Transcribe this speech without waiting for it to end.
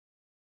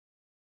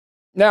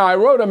Now, I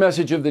wrote a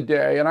message of the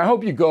day, and I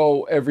hope you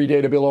go every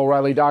day to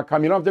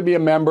BillO'Reilly.com. You don't have to be a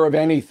member of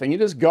anything. You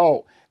just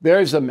go.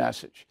 There's the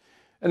message.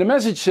 And the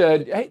message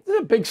said, hey,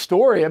 there's a big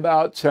story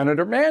about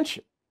Senator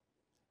Manchin.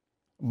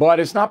 But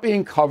it's not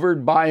being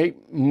covered by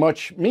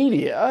much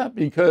media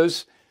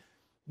because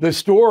the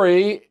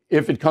story,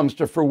 if it comes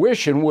to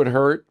fruition, would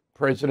hurt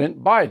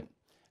President Biden.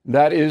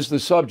 That is the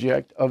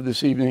subject of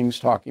this evening's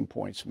Talking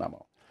Points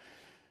memo.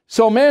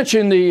 So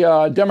Manchin,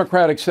 the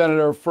Democratic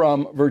senator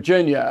from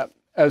Virginia,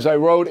 as I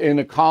wrote in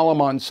a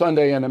column on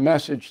Sunday and a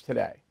message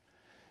today,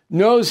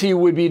 knows he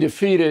would be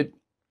defeated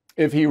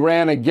if he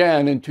ran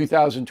again in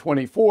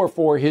 2024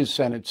 for his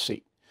Senate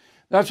seat.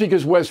 That's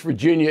because West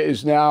Virginia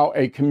is now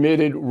a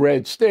committed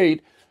red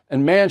state,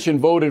 and Manchin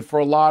voted for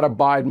a lot of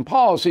Biden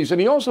policies,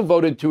 and he also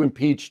voted to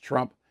impeach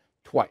Trump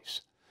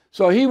twice.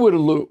 So he would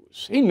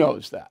lose. He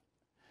knows that.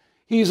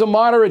 He's a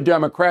moderate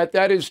Democrat.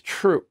 That is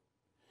true.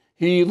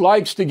 He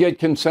likes to get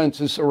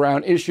consensus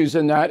around issues,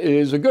 and that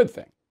is a good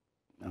thing.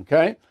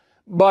 Okay?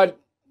 But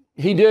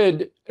he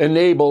did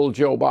enable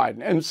Joe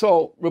Biden. And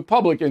so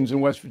Republicans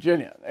in West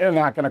Virginia, they're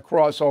not going to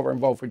cross over and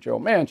vote for Joe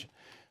Manchin.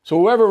 So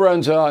whoever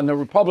runs on the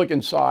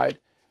Republican side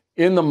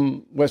in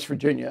the West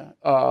Virginia,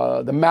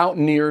 the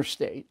mountaineer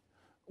state,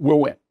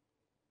 will win.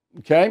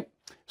 Okay?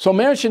 So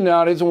Manchin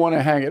now doesn't want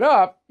to hang it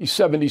up. He's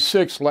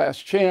 76,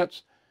 last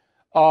chance.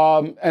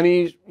 And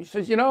he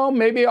says, you know,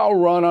 maybe I'll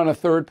run on a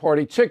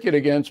third-party ticket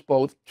against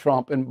both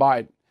Trump and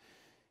Biden.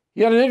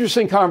 He had an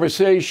interesting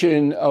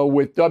conversation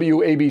with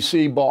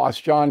WABC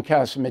boss John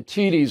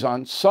Catsimatidis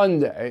on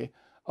Sunday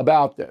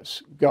about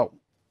this. Go.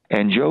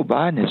 And Joe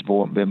Biden has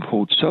been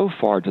pulled so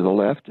far to the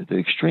left, the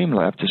extreme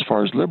left, as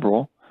far as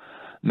liberal,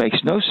 makes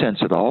no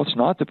sense at all. It's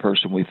not the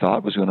person we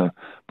thought was going to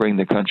bring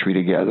the country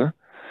together.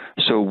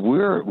 So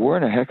we're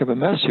in a heck of a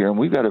mess here, and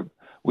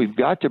we've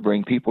got to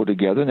bring people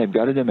together, and they've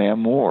got to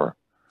demand more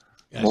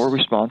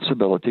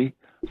responsibility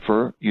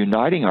for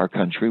uniting our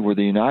country. We're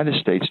the United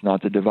States,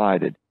 not the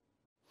divided.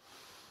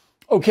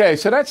 Okay,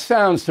 so that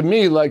sounds to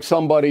me like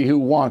somebody who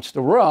wants to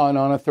run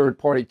on a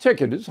third-party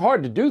ticket. It's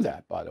hard to do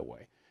that, by the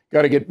way.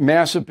 Got to get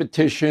massive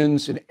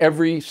petitions in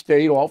every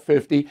state, all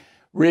 50,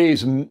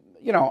 raise,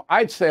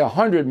 I'd say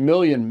 100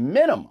 million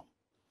minimum.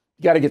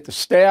 You got to get the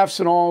staffs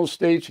in all the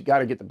states. You got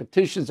to get the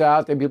petitions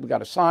out there. People got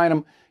to sign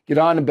them, get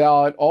on the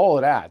ballot, all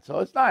of that. So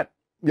it's not,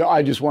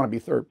 I just want to be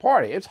third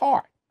party. It's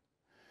hard.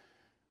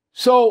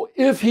 So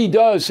if he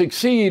does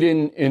succeed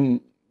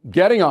in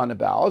getting on the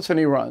ballots and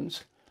he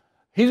runs,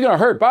 he's going to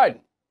hurt Biden.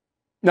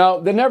 Now,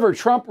 the never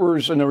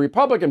Trumpers in the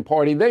Republican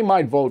Party, they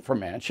might vote for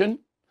Manchin,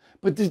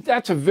 but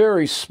that's a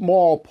very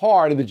small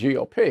part of the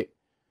GOP.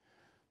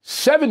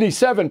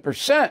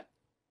 77%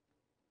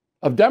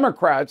 of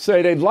Democrats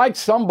say they'd like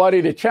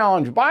somebody to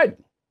challenge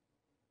Biden.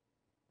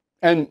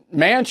 And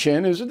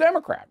Manchin is a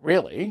Democrat,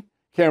 really.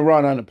 Can't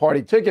run on a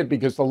party ticket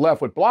because the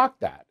left would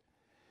block that.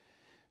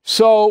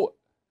 So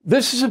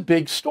this is a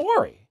big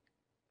story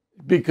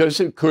because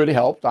it could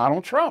help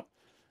Donald Trump.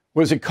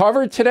 Was it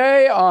covered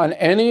today on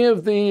any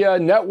of the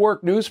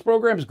network news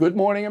programs? Good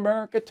Morning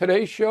America,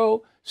 Today's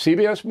Show,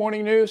 CBS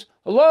Morning News?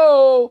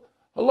 Hello?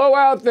 Hello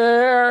out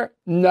there?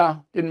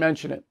 No, didn't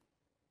mention it.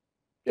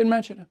 Didn't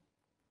mention it.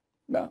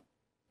 No,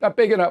 not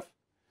big enough.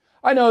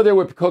 I know they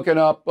were cooking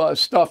up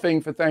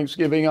stuffing for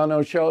Thanksgiving on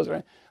those shows.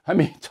 Right? I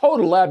mean,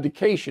 total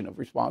abdication of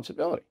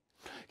responsibility.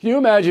 Can you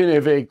imagine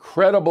if a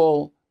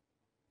credible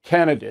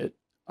candidate,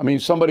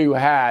 somebody who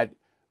had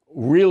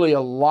really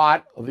a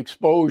lot of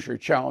exposure,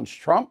 challenged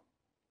Trump?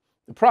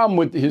 The problem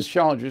with his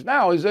challengers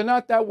now is they're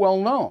not that well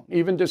known.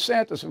 Even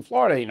DeSantis in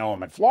Florida, you know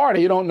him in Florida,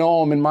 you don't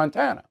know him in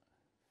Montana.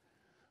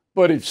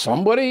 But if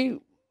somebody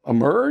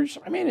emerged,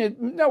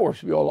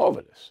 networks will be all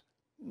over this.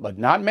 But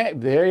not me.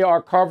 They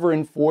are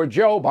covering for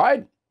Joe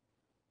Biden.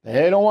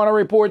 They don't want to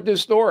report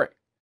this story.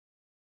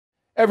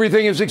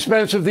 Everything is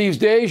expensive these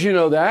days, you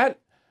know that.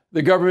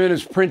 The government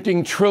is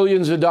printing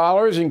trillions of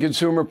dollars and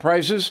consumer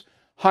prices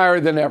higher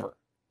than ever.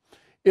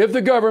 If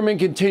the government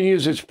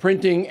continues its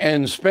printing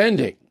and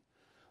spending,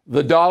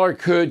 the dollar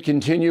could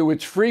continue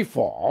its free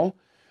fall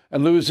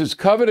and lose its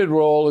coveted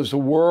role as the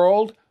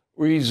world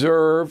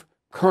reserve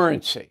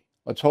currency.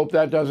 Let's hope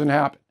that doesn't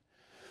happen.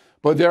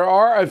 But there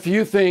are a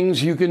few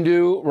things you can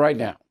do right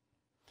now.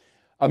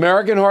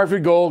 American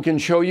Hartford Gold can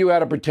show you how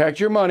to protect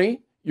your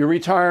money, your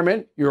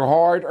retirement, your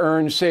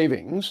hard-earned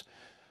savings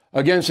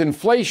against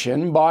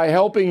inflation by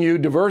helping you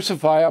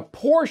diversify a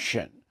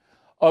portion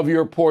of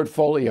your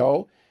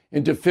portfolio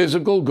into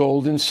physical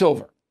gold and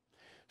silver.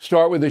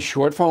 Start with a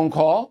short phone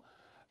call,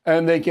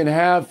 and they can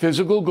have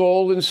physical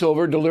gold and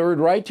silver delivered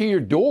right to your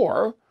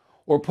door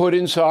or put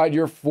inside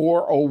your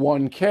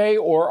 401k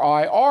or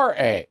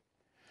IRA.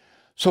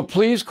 So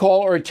please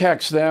call or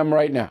text them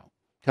right now.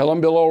 Tell them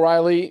Bill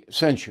O'Reilly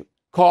sent you.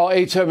 Call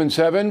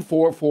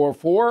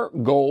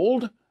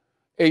 877-444-GOLD,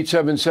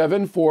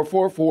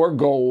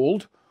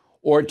 877-444-GOLD,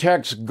 or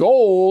text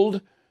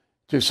GOLD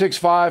to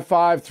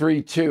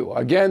 65532.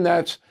 Again,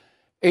 that's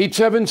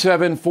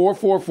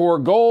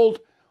 877-444-GOLD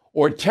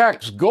or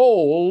text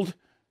GOLD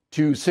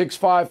to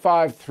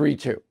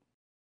 65532.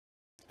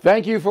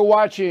 Thank you for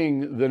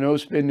watching the No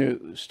Spin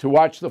News. To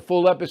watch the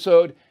full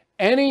episode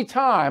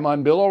anytime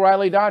on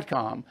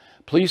BillO'Reilly.com,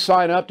 please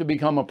sign up to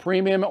become a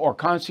premium or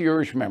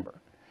concierge member.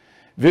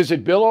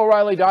 Visit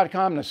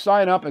BillO'Reilly.com to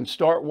sign up and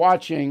start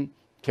watching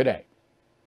today.